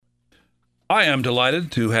I am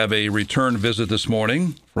delighted to have a return visit this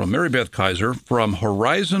morning from Mary-Beth Kaeser from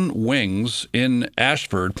Horizon Wings in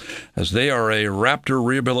Ashford, as they are a Raptor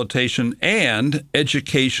Rehabilitation and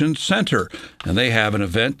Education Center. And they have an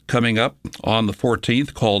event coming up on the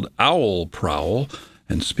 14th called Owl Prowl.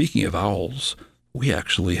 And speaking of owls, we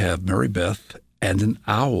actually have Mary-Beth and an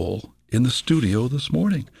owl in the studio this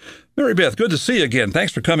morning. Mary-Beth, good to see you again.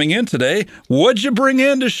 Thanks for coming in today. What'd you bring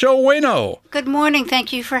in to show Wayno? Good morning.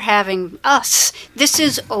 Thank you for having us. This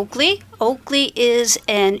is Oakley. Oakley is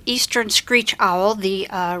an eastern screech owl, the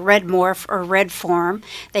red morph or red form.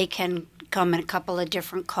 They can come in a couple of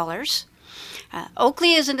different colors.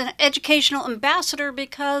 Oakley is an educational ambassador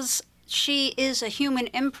because she is a human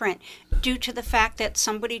imprint due to the fact that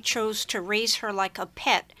somebody chose to raise her like a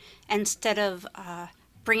pet instead of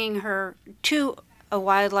bringing her to a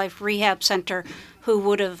wildlife rehab center who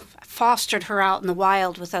would have fostered her out in the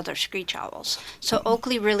wild with other screech owls. So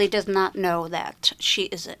Oakley really does not know that she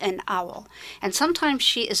is an owl. And sometimes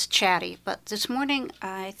she is chatty, but this morning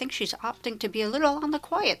I think she's opting to be a little on the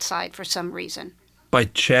quiet side for some reason. By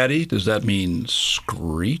chatty, does that mean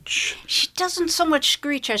screech? She doesn't so much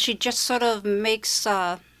screech as she just sort of makes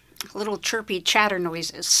little chirpy chatter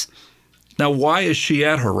noises. Now, why is she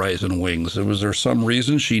at Horizon Wings? Was there some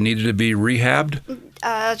reason she needed to be rehabbed?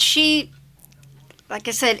 She, like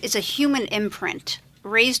I said, is a human imprint,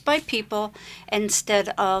 raised by people instead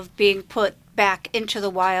of being put back into the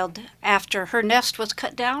wild after her nest was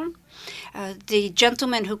cut down. The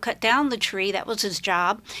gentleman who cut down the tree, that was his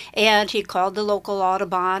job, and he called the local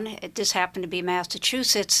Audubon. This happened to be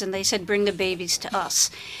Massachusetts, and they said, bring the babies to us.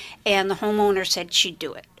 And the homeowner said she'd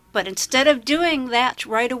do it. But instead of doing that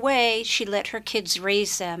right away, she let her kids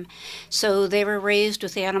raise them. So they were raised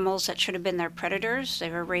with animals that should have been their predators. They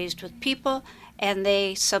were raised with people, and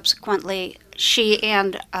they subsequently, she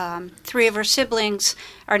and 3 of her siblings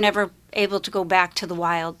are never able to go back to the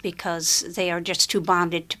wild because they are just too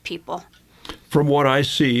bonded to people. From what I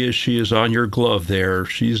see as she is on your glove there,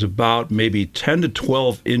 she's about maybe 10 to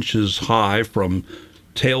 12 inches high from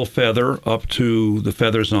tail feather up to the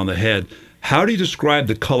feathers on the head. How do you describe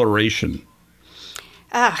the coloration?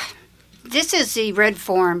 This is the red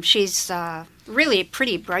form. She's really a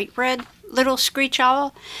pretty bright red little screech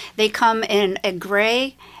owl. They come in a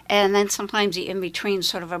gray and then sometimes the in-between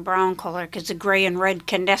sort of a brown color because the gray and red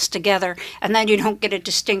can nest together, and then you don't get a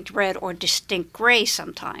distinct red or distinct gray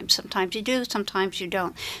sometimes. Sometimes you do, sometimes you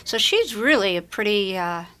don't. So she's really a pretty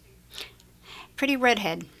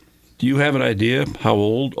redhead. Do you have an idea how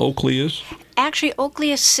old Oakley is? Actually,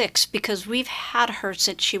 Oakley is 6 because we've had her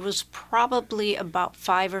since she was probably about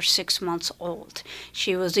 5 or 6 months old.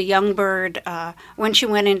 She was a young bird when she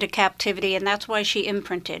went into captivity, and that's why she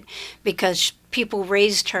imprinted, because people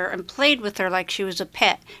raised her and played with her like she was a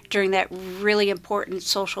pet during that really important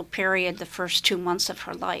social period, the first 2 months of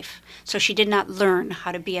her life. So she did not learn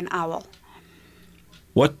how to be an owl.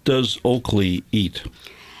 What does Oakley eat?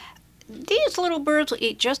 These little birds will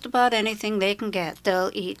eat just about anything they can get.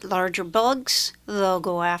 They'll eat larger bugs. They'll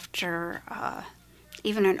go after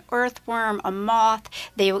even an earthworm, a moth.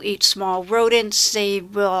 They will eat small rodents. They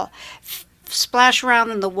will splash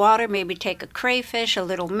around in the water, maybe take a crayfish, a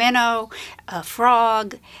little minnow, a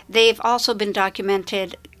frog. They've also been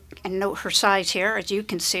documented, and note her size here, as you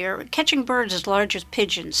can see her, catching birds as large as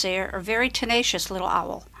pigeons. They are a very tenacious little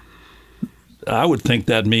owl. I would think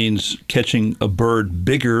that means catching a bird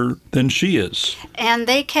bigger than she is. And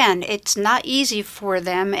they can. It's not easy for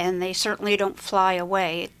them, and they certainly don't fly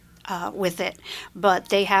away with it. But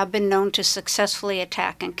they have been known to successfully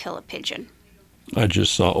attack and kill a pigeon. I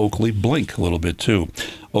just saw Oakley blink a little bit, too.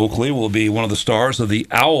 Oakley will be one of the stars of the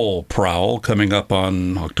Owl Prowl coming up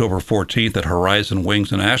on October 14th at Horizon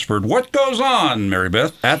Wings in Ashford. What goes on,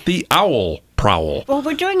 Mary-Beth, at the Owl Prowl? Well,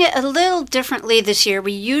 we're doing it a little differently this year.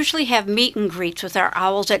 We usually have meet and greets with our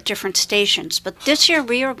owls at different stations, but this year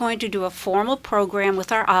we are going to do a formal program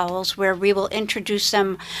with our owls where we will introduce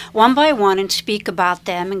them one by one and speak about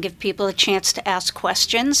them and give people a chance to ask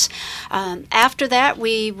questions. After that,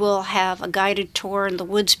 we will have a guided tour in the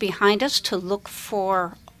woods behind us to look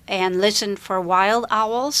for and listen for wild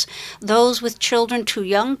owls. Those with children too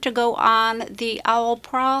young to go on the owl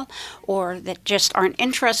prowl or that just aren't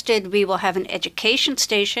interested, we will have an education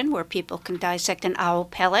station where people can dissect an owl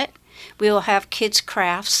pellet. We will have kids'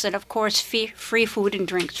 crafts and, of course, free food and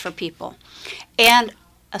drinks for people. And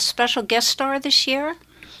a special guest star this year,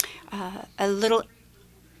 a little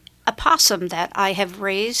opossum that I have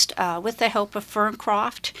raised with the help of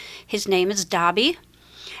Ferncroft. His name is Dobby.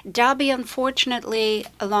 Dobby, unfortunately,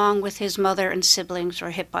 along with his mother and siblings, were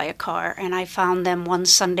hit by a car, and I found them one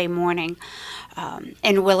Sunday morning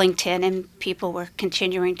in Wellington, and people were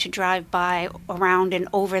continuing to drive by, around, and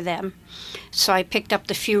over them. So I picked up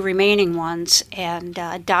the few remaining ones, and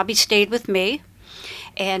Dobby stayed with me.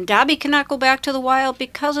 And Dobby cannot go back to the wild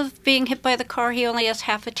because of being hit by the car. He only has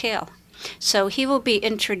half a tail. So he will be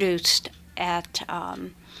introduced at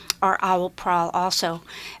our owl prowl also.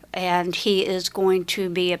 And he is going to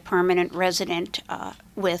be a permanent resident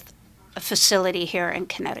with a facility here in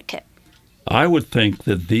Connecticut. I would think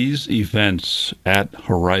that these events at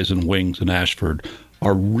Horizon Wings in Ashford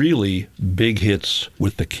are really big hits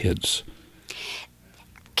with the kids.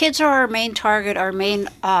 Kids are our main target. Our main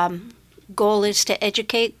goal is to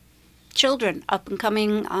educate children, up and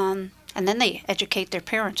coming, and then they educate their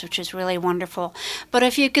parents, which is really wonderful. But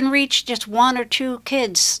if you can reach just one or two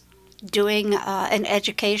kids doing an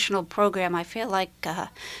educational program, I feel like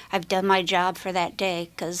I've done my job for that day,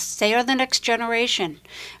 because they are the next generation.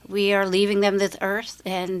 We are leaving them this earth,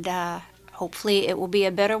 and hopefully it will be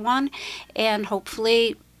a better one, and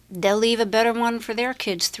hopefully they'll leave a better one for their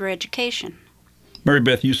kids through education.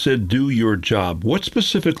 Mary-Beth, you said do your job. What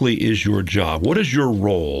specifically is your job? What is your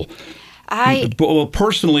role?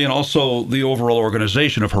 Personally, and also the overall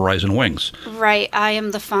organization of Horizon Wings. Right. I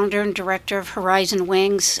am the founder and director of Horizon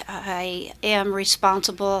Wings. I am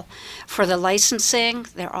responsible for the licensing.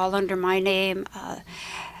 They're all under my name.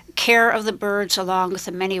 Care of the birds, along with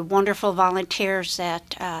the many wonderful volunteers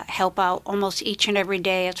that help out almost each and every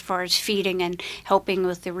day as far as feeding and helping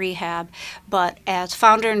with the rehab. But as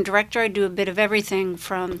founder and director, I do a bit of everything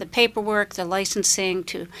from the paperwork, the licensing,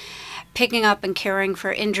 to picking up and caring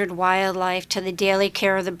for injured wildlife, to the daily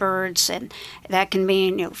care of the birds. And that can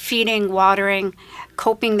mean feeding, watering,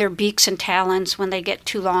 coping their beaks and talons when they get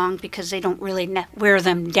too long, because they don't really wear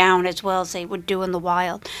them down as well as they would do in the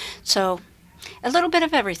wild. So a little bit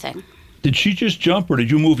of everything. Did she just jump, or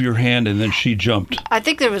did you move your hand and then she jumped? I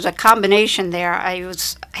think there was a combination there. I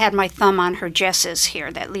had my thumb on her jesses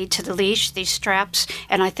here that lead to the leash, these straps,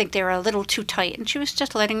 and I think they were a little too tight, and she was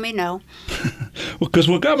just letting me know. Well, because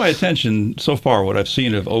what got my attention so far, what I've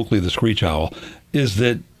seen of Oakley the screech owl, is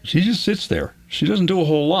that she just sits there. She doesn't do a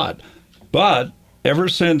whole lot. But ever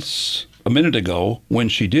since a minute ago, when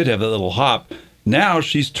she did have that little hop, now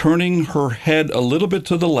she's turning her head a little bit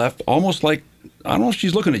to the left, almost like, I don't know if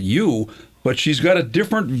she's looking at you, but she's got a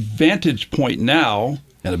different vantage point now,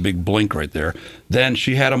 and a big blink right there, than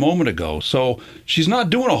she had a moment ago. So she's not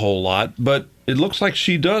doing a whole lot, but it looks like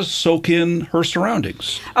she does soak in her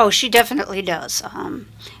surroundings. Oh, she definitely does.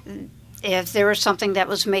 If there was something that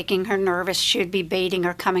was making her nervous, she'd be baiting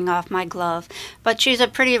or coming off my glove. But she's a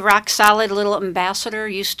pretty rock-solid little ambassador,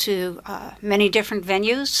 used to many different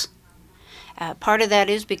venues. Part of that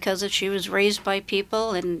is because she was raised by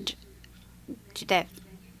people, and that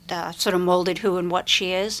sort of molded who and what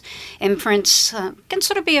she is. Imprints can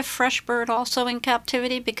sort of be a fresh bird also in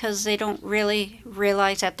captivity, because they don't really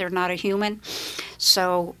realize that they're not a human.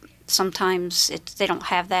 So sometimes they don't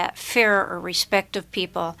have that fear or respect of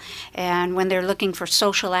people. And when they're looking for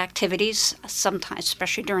social activities, sometimes,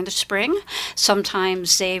 especially during the spring,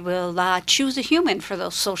 sometimes they will choose a human for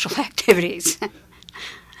those social activities.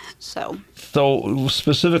 So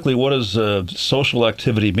specifically, what does social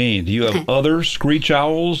activity mean? Do you have other screech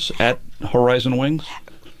owls at Horizon Wings?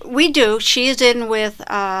 We do. She is in with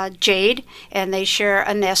Jade, and they share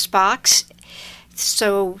a nest box.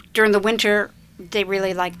 So during the winter, they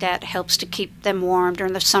really like that. It helps to keep them warm.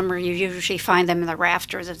 During the summer, you usually find them in the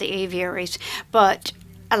rafters of the aviaries. But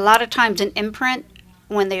a lot of times in imprint,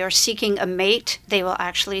 when they are seeking a mate, they will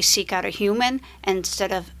actually seek out a human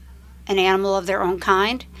instead of an animal of their own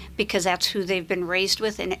kind, because that's who they've been raised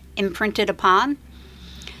with and imprinted upon.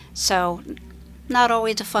 So not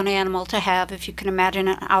always a fun animal to have, if you can imagine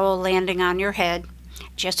an owl landing on your head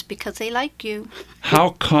just because they like you. How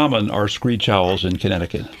common are screech owls in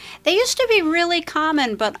Connecticut? They used to be really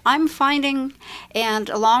common, but I'm finding, and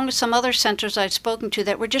along with some other centers I've spoken to,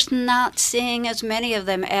 that we're just not seeing as many of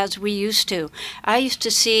them as we used to. I used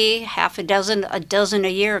to see a dozen a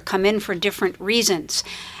year come in for different reasons.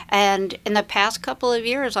 And in the past couple of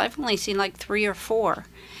years, I've only seen like 3 or 4.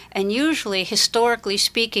 And usually, historically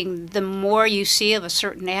speaking, the more you see of a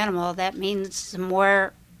certain animal, that means the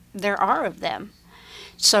more there are of them.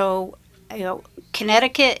 So,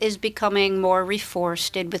 Connecticut is becoming more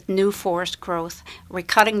reforested with new forest growth. We're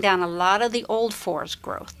cutting down a lot of the old forest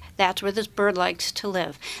growth. That's where this bird likes to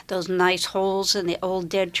live, those nice holes in the old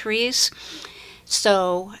dead trees.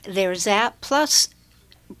 So there's that. Plus,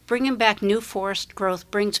 bringing back new forest growth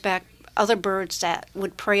brings back other birds that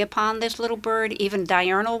would prey upon this little bird, even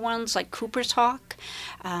diurnal ones like Cooper's hawk.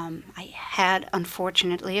 I had,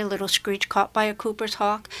 unfortunately, a little screech caught by a Cooper's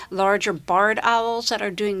hawk. Larger barred owls that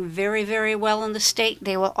are doing very, very well in the state,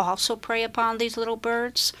 they will also prey upon these little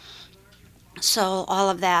birds. So all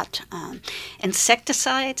of that.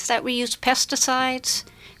 Insecticides that we use, pesticides,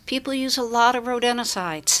 people use a lot of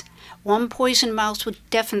rodenticides. One poison mouse would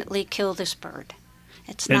definitely kill this bird.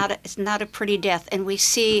 It's not a pretty death, and we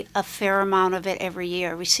see a fair amount of it every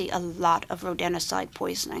year. We see a lot of rodenticide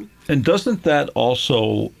poisoning. And doesn't that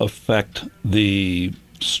also affect the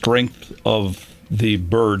strength of the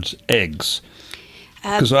bird's eggs?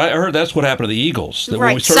 Because I heard that's what happened to the eagles. That right.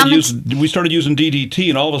 When we started using DDT,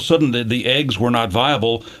 and all of a sudden the eggs were not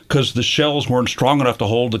viable because the shells weren't strong enough to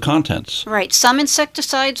hold the contents. Right. Some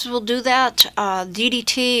insecticides will do that.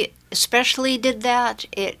 DDT especially did that.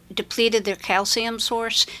 It depleted their calcium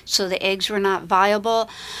source, so the eggs were not viable.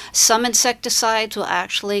 Some insecticides will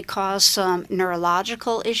actually cause some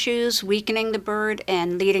neurological issues, weakening the bird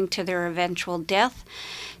and leading to their eventual death.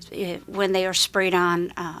 When they are sprayed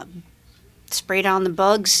on the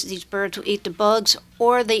bugs, these birds will eat the bugs,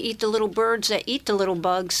 or they eat the little birds that eat the little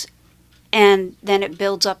bugs, and then it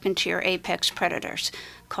builds up into your apex predators,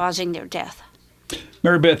 causing their death.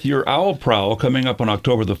 Mary-Beth, your Owl Prowl coming up on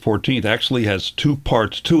October the 14th actually has two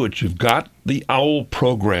parts to it. You've got the Owl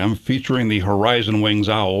program featuring the Horizon Wings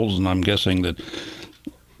owls, and I'm guessing that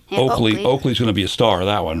Oakley's going to be a star of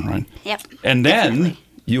that one, right? Yep. And then definitely.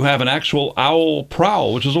 You have an actual Owl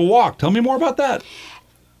Prowl, which is a walk. Tell me more about that.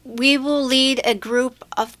 We will lead a group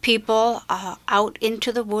of people out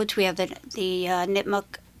into the woods. We have the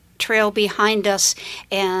Nipmuc Trail behind us,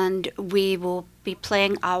 and we will be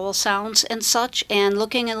playing owl sounds and such, and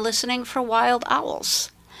looking and listening for wild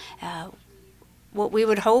owls. What we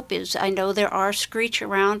would hope is, I know there are screech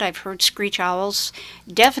around. I've heard screech owls.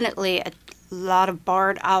 Definitely a lot of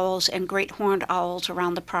barred owls and great horned owls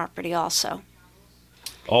around the property also.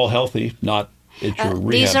 All healthy, not at your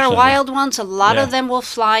rehab These are center. wild ones. A lot of them will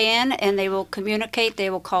fly in, and they will communicate. They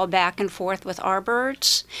will call back and forth with our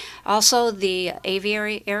birds. Also, the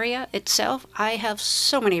aviary area itself, I have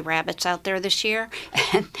so many rabbits out there this year,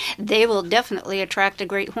 and they will definitely attract the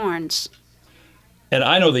great horns. And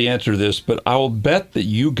I know the answer to this, but I'll bet that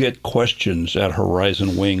you get questions at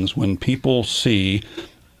Horizon Wings when people see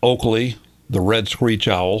Oakley, the red screech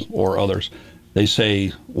owl, or others. They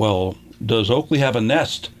say, well, does Oakley have a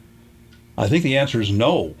nest? I think the answer is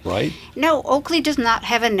no, right? No, Oakley does not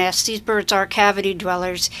have a nest. These birds are cavity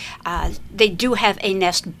dwellers. They do have a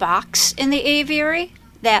nest box in the aviary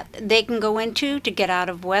that they can go into to get out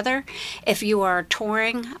of weather. If you are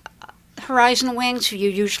touring Horizon Wings, you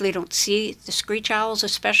usually don't see the screech owls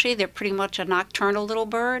especially. They're pretty much a nocturnal little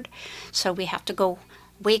bird, so we have to go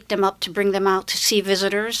wake them up to bring them out to see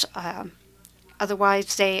visitors.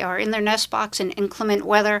 Otherwise, they are in their nest box in inclement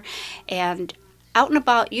weather and out and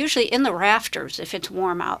about, usually in the rafters if it's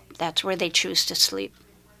warm out. That's where they choose to sleep.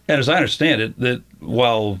 And as I understand it, that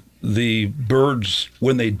while the birds,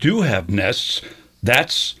 when they do have nests,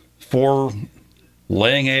 that's for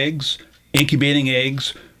laying eggs, incubating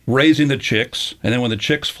eggs, raising the chicks, and then when the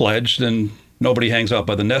chicks fledge, then nobody hangs out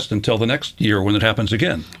by the nest until the next year when it happens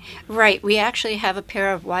again. Right. We actually have a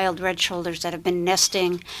pair of wild red shoulders that have been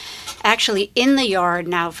nesting actually in the yard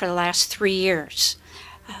now for the last 3 years.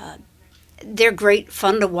 They're great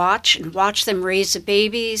fun to watch and watch them raise the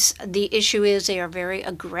babies. The issue is they are very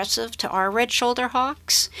aggressive to our red shoulder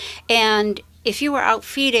hawks. And if you are out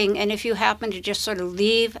feeding and if you happen to just sort of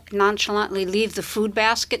nonchalantly leave the food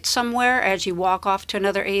basket somewhere as you walk off to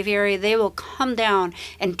another aviary, they will come down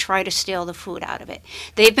and try to steal the food out of it.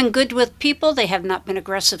 They've been good with people. They have not been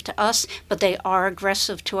aggressive to us, but they are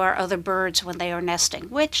aggressive to our other birds when they are nesting,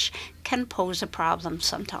 which can pose a problem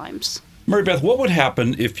sometimes. Mary-Beth, what would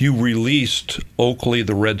happen if you released Oakley,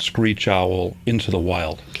 the red screech owl, into the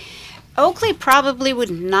wild? Oakley probably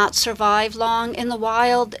would not survive long in the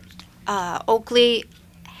wild. Oakley,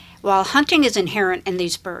 while hunting is inherent in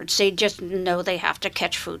these birds, they just know they have to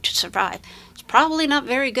catch food to survive. It's probably not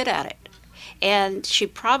very good at it. And she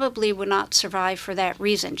probably would not survive for that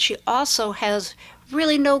reason. She also has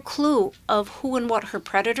really no clue of who and what her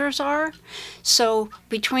predators are. So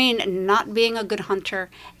between not being a good hunter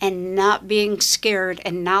and not being scared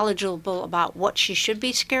and knowledgeable about what she should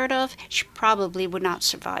be scared of, she probably would not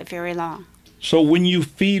survive very long. So when you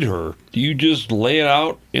feed her, do you just lay it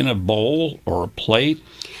out in a bowl or a plate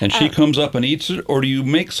and she comes up and eats it? Or do you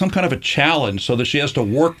make some kind of a challenge so that she has to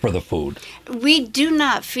work for the food? We do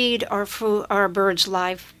not feed our birds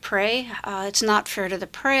live prey. It's not fair to the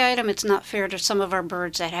prey item. It's not fair to some of our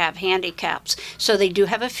birds that have handicaps. So they do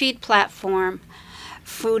have a feed platform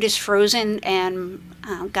Food is frozen and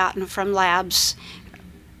gotten from labs,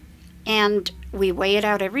 and we weigh it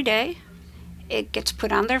out every day. It gets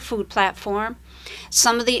put on their food platform.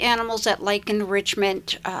 Some of the animals that like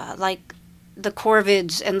enrichment, like the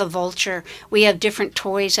corvids and the vulture, we have different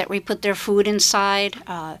toys that we put their food inside.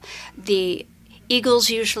 The eagles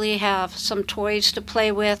usually have some toys to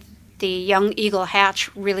play with. The young eagle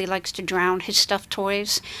hatch really likes to drown his stuffed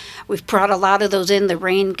toys. We've brought a lot of those in. The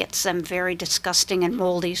rain gets them very disgusting and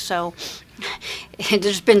moldy, so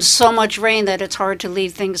there's been so much rain that it's hard to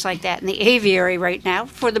leave things like that in the aviary right now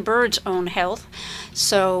for the birds' own health.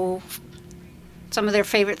 So some of their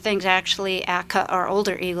favorite things, actually, Akka, our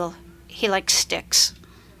older eagle, he likes sticks.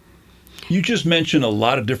 You just mentioned a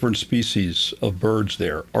lot of different species of birds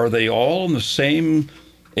there. Are they all in the same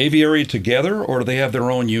aviary together, or do they have their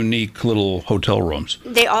own unique little hotel rooms?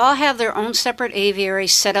 They all have their own separate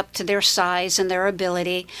aviaries set up to their size and their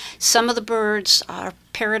ability. Some of the birds are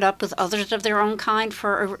paired up with others of their own kind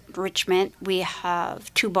for enrichment. We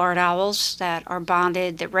have 2 barred owls that are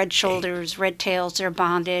bonded. The red shoulders, red tails, they're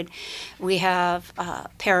bonded. We have a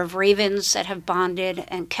pair of ravens that have bonded,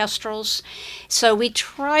 and kestrels. So we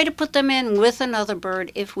try to put them in with another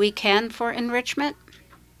bird if we can for enrichment.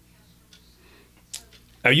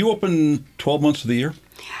 Are you open 12 months of the year?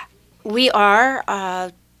 We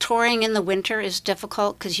are. Touring in the winter is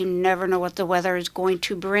difficult because you never know what the weather is going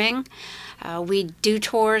to bring. We do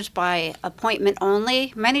tours by appointment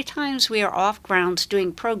only. Many times we are off grounds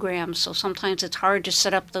doing programs, so sometimes it's hard to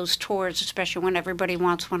set up those tours, especially when everybody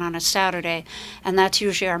wants one on a Saturday, and that's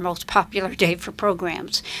usually our most popular day for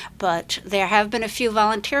programs. But there have been a few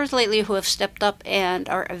volunteers lately who have stepped up and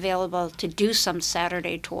are available to do some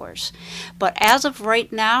Saturday tours. But as of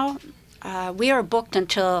right now, we are booked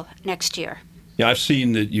until next year. Yeah, I've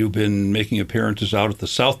seen that you've been making appearances out at the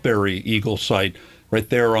Southbury Eagle site, right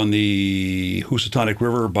there on the Housatonic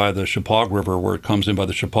River by the Chippewa River, where it comes in by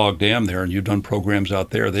the Chippewa Dam there, and you've done programs out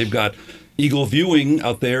there. They've got eagle viewing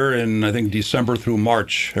out there in, I think, December through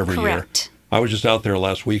March every year. Correct. I was just out there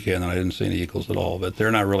last weekend, and I didn't see any eagles at all, but they're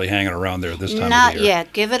not really hanging around there this time Not of the year.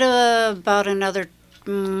 yet. Give it about another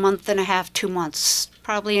month and a half, 2 months,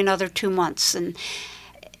 probably another 2 months. And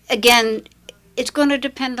again, it's going to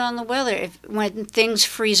depend on the weather. When things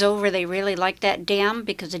freeze over, they really like that dam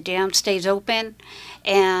because the dam stays open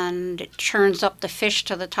and it churns up the fish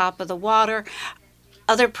to the top of the water.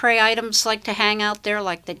 Other prey items like to hang out there,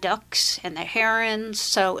 like the ducks and the herons.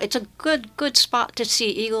 So it's a good spot to see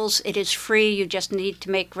eagles. It is free. You just need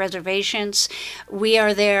to make reservations. We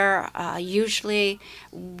are there usually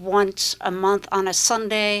once a month on a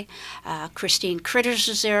Sunday. Christine Critters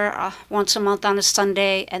is there once a month on a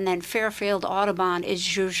Sunday. And then Fairfield Audubon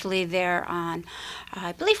is usually there on,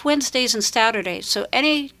 I believe, Wednesdays and Saturdays. So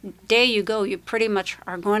any day you go, you pretty much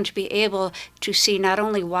are going to be able to see not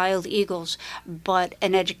only wild eagles, but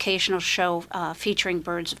an educational show featuring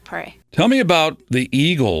birds of prey. Tell me about the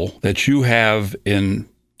eagle that you have in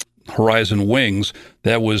Horizon Wings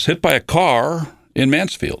that was hit by a car in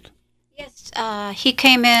Mansfield. Yes, he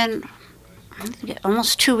came in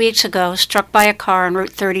almost 2 weeks ago, struck by a car on Route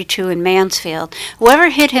 32 in Mansfield. Whoever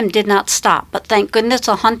hit him did not stop, but thank goodness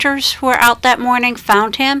the hunters who were out that morning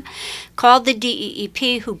found him, called the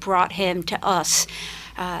DEEP, who brought him to us.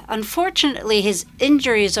 Unfortunately, his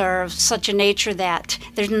injuries are of such a nature that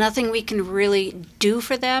there's nothing we can really do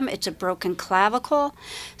for them. It's a broken clavicle.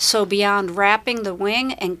 So beyond wrapping the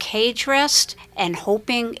wing and cage rest and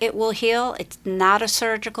hoping it will heal, it's not a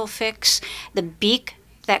surgical fix. The beak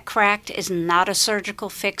that cracked is not a surgical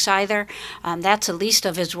fix either. That's the least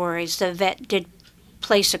of his worries. The vet did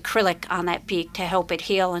place acrylic on that beak to help it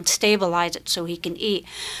heal and stabilize it so he can eat.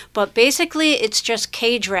 But basically, it's just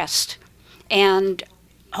cage rest. And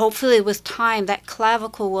hopefully with time, that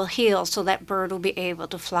clavicle will heal so that bird will be able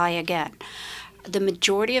to fly again. The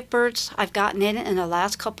majority of birds I've gotten in the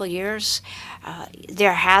last couple of years,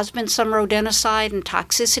 there has been some rodenticide and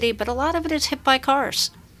toxicity, but a lot of it is hit by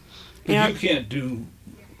cars.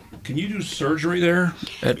 Can you do surgery there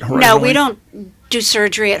at Horizon No, Wings? we don't do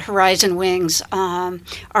surgery at Horizon Wings.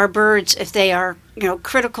 Our birds, if they are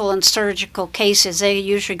critical and surgical cases, they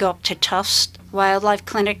usually go up to Tufts Wildlife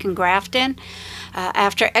Clinic in Grafton.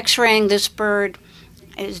 After x-raying this bird,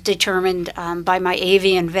 is determined by my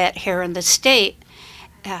avian vet here in the state,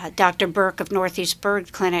 Dr. Burke of Northeast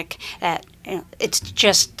Bird Clinic, that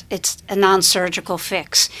it's a non-surgical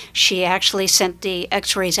fix. She actually sent the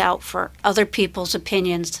x-rays out for other people's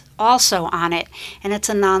opinions also on it, and it's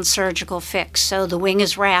a non-surgical fix. So the wing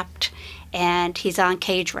is wrapped and he's on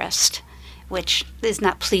cage rest, which is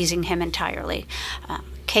not pleasing him entirely.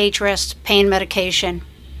 Cage rest, pain medication,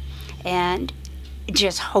 and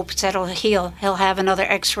just hopes that it'll heal. He'll have another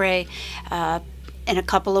x-ray in a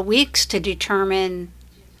couple of weeks to determine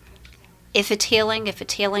if it's healing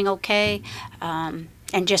okay,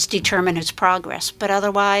 and just determine his progress. But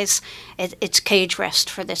otherwise, it's cage rest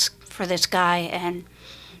for this guy, and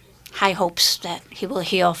high hopes that he will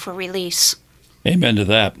heal for release. Amen to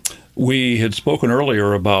that. We had spoken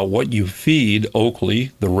earlier about what you feed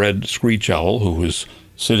Oakley, the red screech owl, who is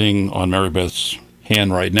sitting on Mary-Beth's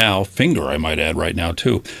hand right now, finger I might add right now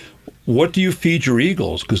too. What do you feed your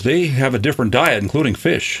eagles? Because they have a different diet, including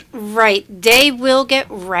fish. Right. They will get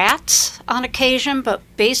rats on occasion, but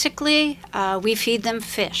basically we feed them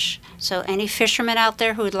fish. So any fishermen out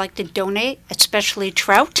there who would like to donate, especially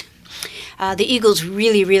trout, the eagles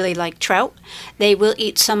really, really like trout. They will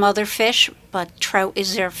eat some other fish, but trout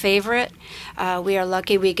is their favorite. We are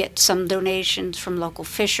lucky we get some donations from local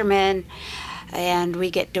fishermen, and we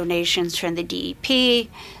get donations from the DEP.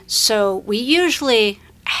 So we usually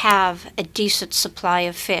have a decent supply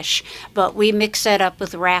of fish, but we mix that up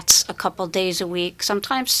with rats a couple days a week.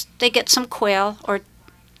 Sometimes they get some quail or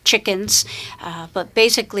chickens, but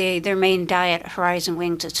basically their main diet at Horizon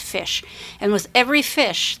Wings is fish. And with every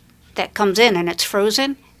fish that comes in and it's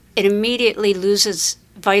frozen, it immediately loses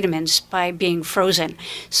vitamins by being frozen.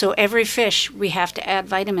 So every fish, we have to add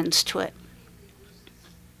vitamins to it.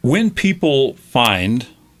 When people find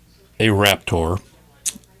a raptor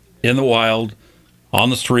in the wild, on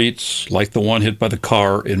the streets, like the one hit by the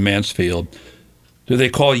car in Mansfield, do they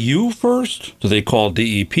call you first? Do they call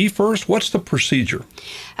DEP first? What's the procedure?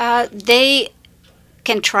 They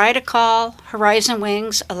can try to call Horizon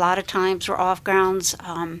Wings. A lot of times we're off grounds,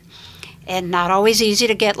 and not always easy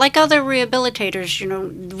to get. Like other rehabilitators,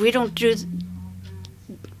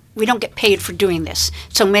 we don't get paid for doing this.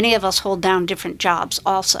 So many of us hold down different jobs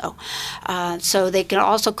also. So they can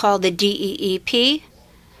also call the DEEP,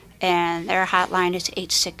 and their hotline is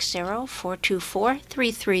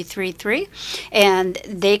 860-424-3333, and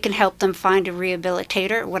they can help them find a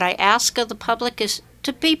rehabilitator. What I ask of the public is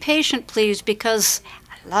to be patient, please, because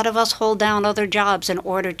a lot of us hold down other jobs in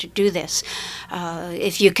order to do this.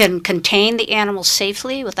 If you can contain the animal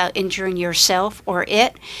safely without injuring yourself or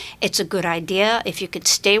it, it's a good idea. If you could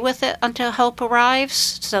stay with it until help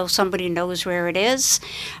arrives so somebody knows where it is,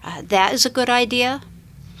 that is a good idea.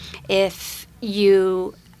 If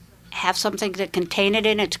you have something to contain it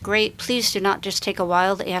in, it's great. Please do not just take a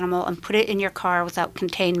wild animal and put it in your car without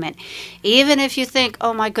containment. Even if you think,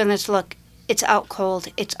 oh my goodness, look, it's out cold,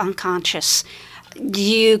 it's unconscious,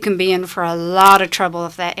 you can be in for a lot of trouble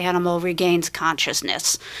if that animal regains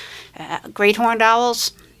consciousness. Great horned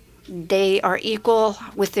owls, they are equal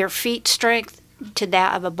with their feet strength to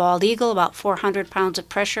that of a bald eagle, about 400 pounds of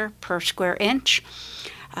pressure per square inch.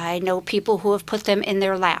 I know people who have put them in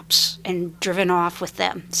their laps and driven off with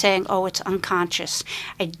them, saying, oh, it's unconscious.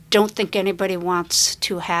 I don't think anybody wants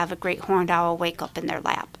to have a great horned owl wake up in their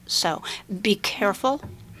lap. So be careful.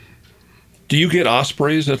 Do you get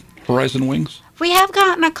ospreys at Horizon Wings? We have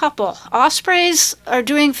gotten a couple. Ospreys are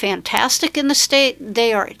doing fantastic in the state.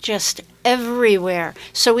 They are just everywhere.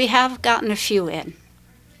 So we have gotten a few in.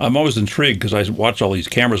 I'm always intrigued because I watch all these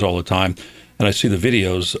cameras all the time, and I see the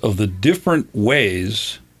videos of the different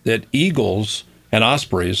ways that eagles and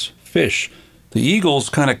ospreys fish. The eagles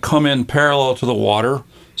kind of come in parallel to the water,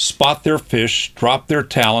 spot their fish, drop their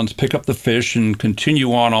talons, pick up the fish, and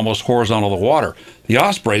continue on almost horizontal to the water. The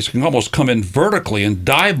ospreys can almost come in vertically and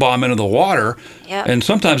dive bomb into the water. Yep. And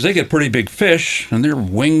sometimes they get pretty big fish, and their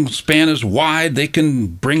wingspan is wide. They can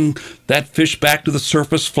bring that fish back to the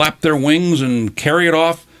surface, flap their wings, and carry it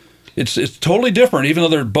off. It's totally different, even though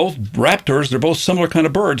they're both raptors. They're both similar kind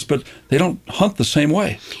of birds, but they don't hunt the same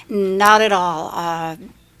way. Not at all.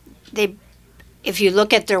 If you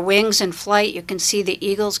look at their wings in flight, you can see the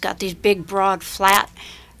eagle's got these big, broad, flat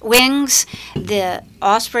wings. The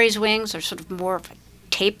osprey's wings are sort of more of a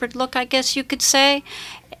tapered look, I guess you could say.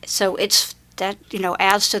 So it's that,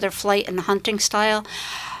 adds to their flight and hunting style.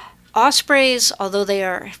 Ospreys, although they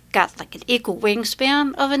got like an equal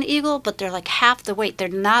wingspan of an eagle, but they're like half the weight. They're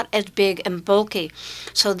not as big and bulky.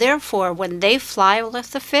 So therefore, when they fly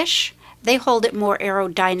with the fish, they hold it more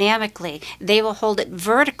aerodynamically. They will hold it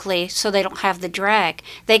vertically so they don't have the drag.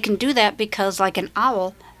 They can do that because, like an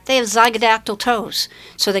owl, they have zygodactyl toes.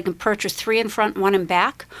 So they can perch with 3 in front, 1 in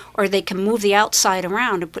back, or they can move the outside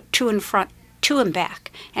around and put 2 in front, 2 in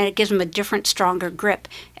back. And it gives them a different, stronger grip.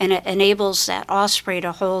 And it enables that osprey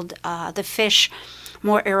to hold the fish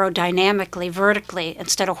more aerodynamically, vertically,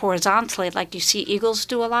 instead of horizontally like you see eagles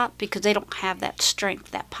do a lot, because they don't have that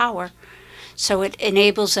strength, that power. So it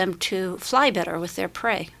enables them to fly better with their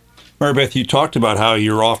prey. Mary-Beth, you talked about how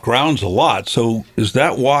you're off grounds a lot. So is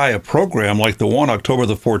that why a program like the one October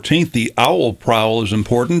the 14th, the Owl Prowl, is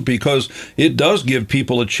important? Because it does give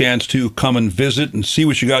people a chance to come and visit and see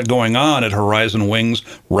what you got going on at Horizon Wings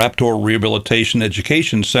Raptor Rehabilitation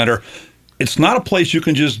Education Center. It's not a place you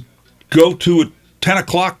can just go to at 10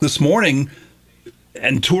 o'clock this morning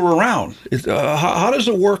and tour around. How does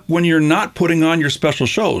it work when you're not putting on your special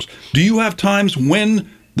shows? Do you have times when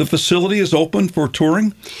the facility is open for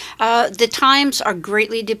touring? The times are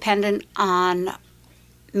greatly dependent on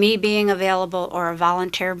me being available or a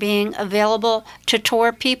volunteer being available to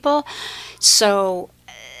tour people. So,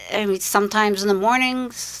 I mean, sometimes in the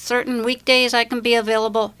morning, certain weekdays I can be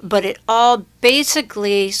available, but it all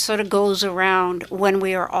basically sort of goes around when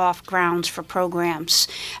we are off grounds for programs.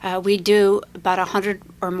 We do about 100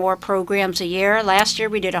 or more programs a year. Last year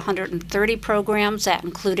we did 130 programs. That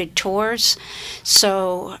included tours.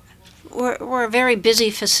 So we're a very busy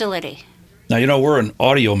facility. Now, we're an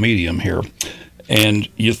audio medium here, and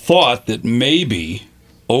you thought that maybe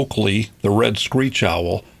Oakley, the red screech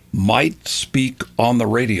owl, might speak on the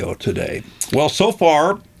radio today. Well, so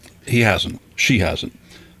far, he hasn't. She hasn't.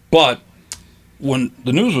 But when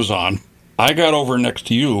the news was on, I got over next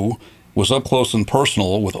to you, was up close and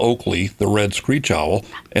personal with Oakley, the red screech owl,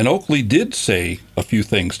 and Oakley did say a few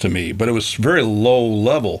things to me, but it was very low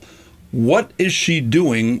level. What is she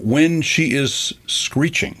doing when she is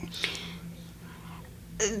screeching?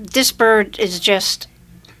 This bird is just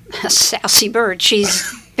a sassy bird.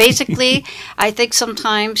 She's basically, I think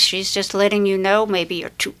sometimes she's just letting you know maybe you're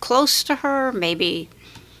too close to her, maybe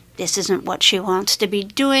this isn't what she wants to be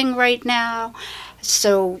doing right now.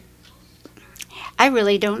 So I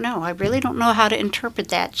really don't know. I really don't know how to interpret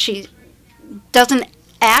that. She doesn't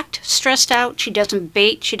act stressed out. She doesn't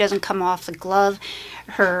bait. She doesn't come off the glove.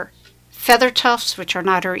 Her feather tufts, which are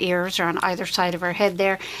not her ears, are on either side of her head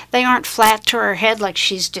there. They aren't flat to her head like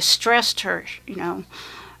she's distressed or,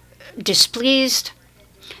 displeased.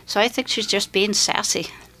 So I think she's just being sassy.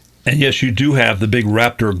 And yes, you do have the big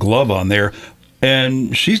Raptor glove on there,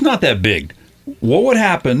 and she's not that big. What would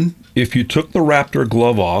happen if you took the Raptor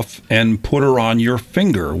glove off and put her on your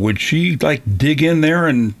finger? Would she, dig in there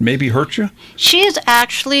and maybe hurt you? She is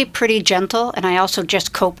actually pretty gentle, and I also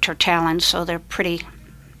just coped her talons, so they're pretty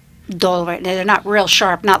dull right now. They're not real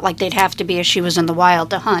sharp, not like they'd have to be if she was in the wild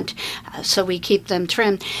to hunt, so we keep them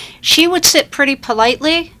trimmed. She would sit pretty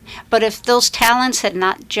politely, but if those talons had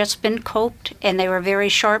not just been coped and they were very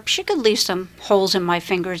sharp, she could leave some holes in my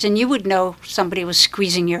fingers, and you would know somebody was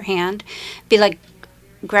squeezing your hand. Be like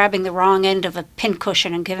grabbing the wrong end of a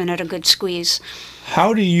pincushion and giving it a good squeeze.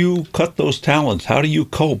 How do you cut those talons? How do you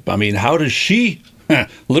cope? I mean, how does she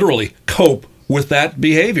literally cope with that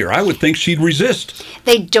behavior? I would think she'd resist.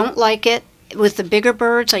 They don't like it. With the bigger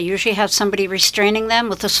birds, I usually have somebody restraining them.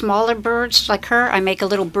 With the smaller birds like her, I make a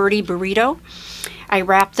little birdie burrito. I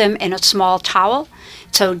wrap them in a small towel.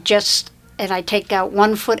 And I take out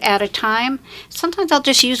 1 foot at a time. Sometimes I'll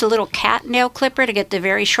just use a little cat nail clipper to get the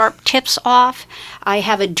very sharp tips off. I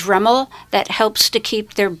have a Dremel that helps to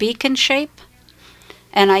keep their beak in shape.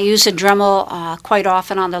 And I use a Dremel quite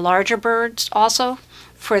often on the larger birds also,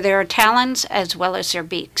 for their talons as well as their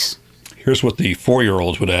beaks. Here's what the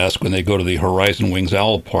 4-year-olds would ask when they go to the Horizon Wings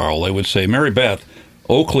Owl Prowl. They would say, Mary-Beth,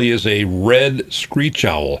 Oakley is a red screech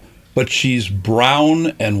owl, but she's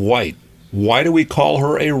brown and white. Why do we call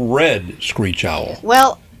her a red screech owl?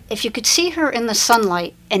 Well, if you could see her in the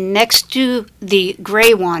sunlight and next to the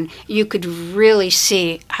gray one, you could really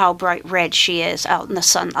see how bright red she is out in the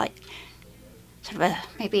sunlight. Sort of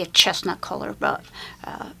maybe a chestnut color, but...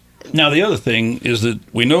 Now, the other thing is that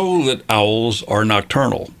we know that owls are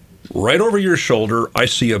nocturnal. Right over your shoulder, I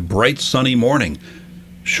see a bright sunny morning.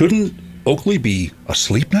 Shouldn't Oakley be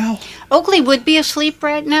asleep now? Oakley would be asleep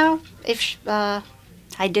right now if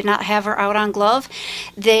I did not have her out on glove.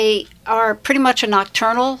 They are pretty much a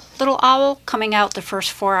nocturnal little owl, coming out the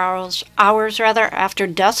first 4 hours after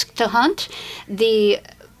dusk to hunt. The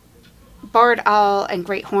barred owl and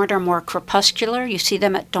great horned are more crepuscular. You see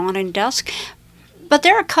them at dawn and dusk. But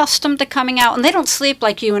they're accustomed to coming out, and they don't sleep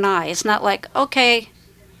like you and I. It's not like, okay,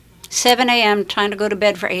 7 a.m., time to go to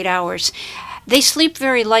bed for 8 hours. They sleep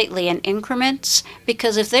very lightly in increments,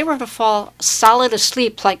 because if they were to fall solid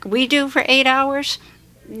asleep like we do for 8 hours,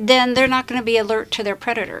 then they're not going to be alert to their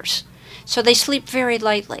predators. So they sleep very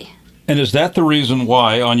lightly. And is that the reason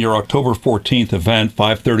why on your October 14th event,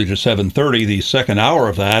 5:30 to 7:30, the second hour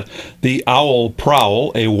of that, the Owl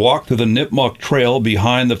Prowl, a walk to the Nipmuc Trail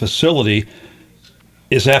behind the facility,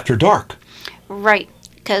 is after dark? Right,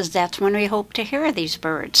 because that's when we hope to hear these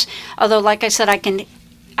birds. Although, like I said, I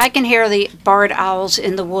can hear the barred owls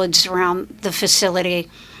in the woods around the facility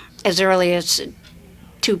as early as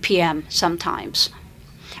 2 p.m. sometimes.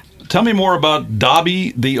 Tell me more about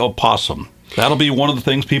Dobby the opossum. That'll be one of the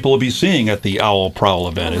things people will be seeing at the Owl Prowl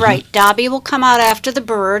event, isn't Right. it? Dobby will come out after the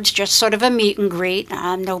birds, just sort of a meet and greet.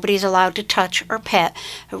 Nobody's allowed to touch or pet.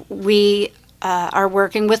 We are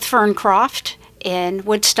working with Ferncroft in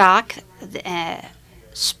Woodstock, a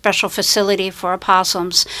special facility for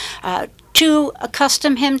opossums, to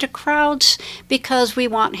accustom him to crowds because we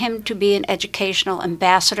want him to be an educational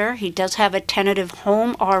ambassador. He does have a tentative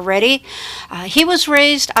home already. I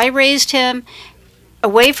raised him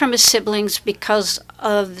away from his siblings because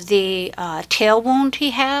of the tail wound he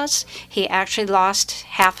has. He actually lost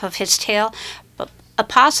half of his tail. But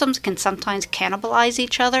opossums can sometimes cannibalize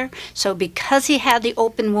each other. So because he had the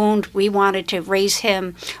open wound, we wanted to raise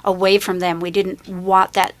him away from them. We didn't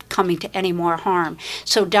want that coming to any more harm.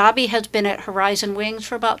 So Dobby has been at Horizon Wings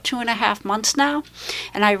for about 2.5 months now.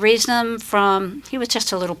 And I raised him from, he was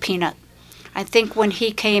just a little peanut. I think when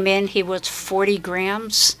he came in, he was 40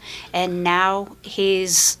 grams, and now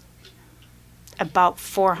he's about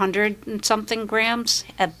 400 and something grams,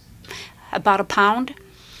 about a pound.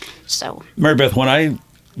 So, Mary-Beth, when I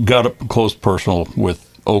got up close personal with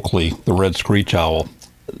Oakley, the red screech owl,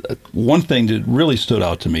 one thing that really stood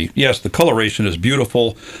out to me, yes, the coloration is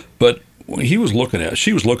beautiful, but when she was looking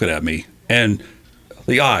at me, and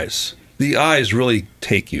the eyes really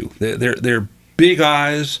take you. They're big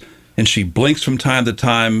eyes, and she blinks from time to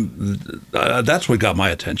time. That's what got my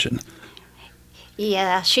attention.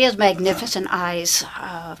 yeah, she has magnificent eyes.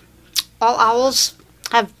 All owls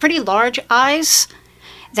have pretty large eyes.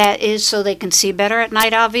 That is so they can see better at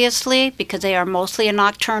night, obviously, because they are mostly a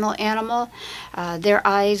nocturnal animal. Their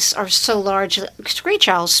eyes are so large. Screech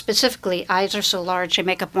owls specifically, eyes are so large they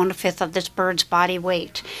make up 1/5 of this bird's body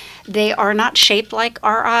weight. They are not shaped like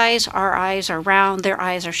our eyes. Our eyes are round. Their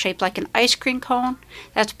eyes are shaped like an ice cream cone.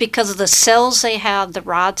 That's because of the cells they have, the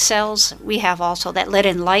rod cells. We have also that let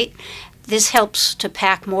in light. This helps to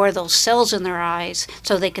pack more of those cells in their eyes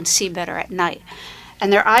so they can see better at night.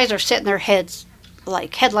 And their eyes are set in their heads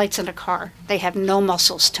like headlights in a car. They have no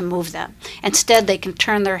muscles to move them. Instead, they can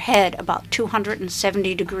turn their head about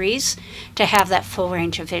 270 degrees to have that full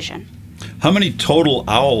range of vision. How many total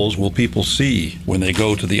owls will people see when they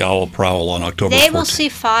go to the Owl Prowl on October 14th? They will see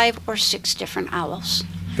 5 or 6 different owls.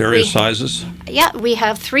 Various sizes? Yeah, we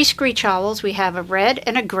have 3 screech owls. We have a red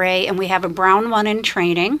and a gray, and we have a brown one in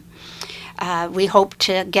training. We hope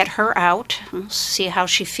to get her out. We'll see how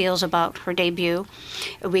she feels about her debut.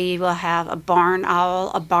 We will have a barn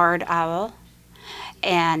owl, a barred owl,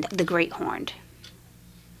 and the great horned.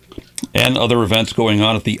 And other events going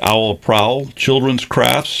on at the Owl Prowl, children's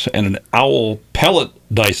crafts, and an owl pellet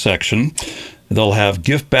dissection. They'll have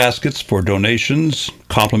gift baskets for donations,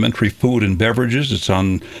 complimentary food and beverages. It's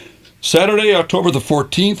on Saturday, October the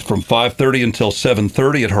 14th from 5:30 until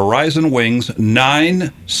 7:30 at Horizon Wings,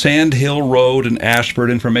 9 Sand Hill Road in Ashford.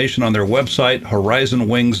 Information on their website,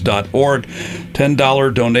 horizonwings.org.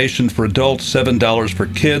 $10 donation for adults, $7 for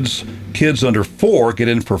kids. Kids under 4 get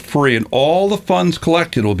in for free, and all the funds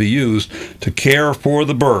collected will be used to care for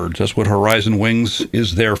the birds. That's what Horizon Wings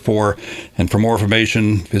is there for. And for more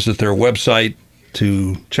information, visit their website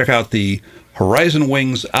to check out the Horizon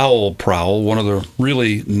Wings Owl Prowl, one of the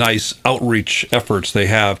really nice outreach efforts they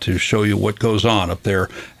have to show you what goes on up there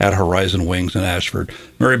at Horizon Wings in Ashford.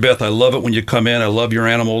 Mary-Beth, I love it when you come in. I love your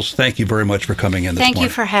animals. Thank you very much for coming in this morning. Thank you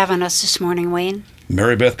for having us this morning, Wayne.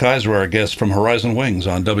 Mary-Beth Kaeser, our guest from Horizon Wings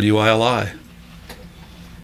on WILI.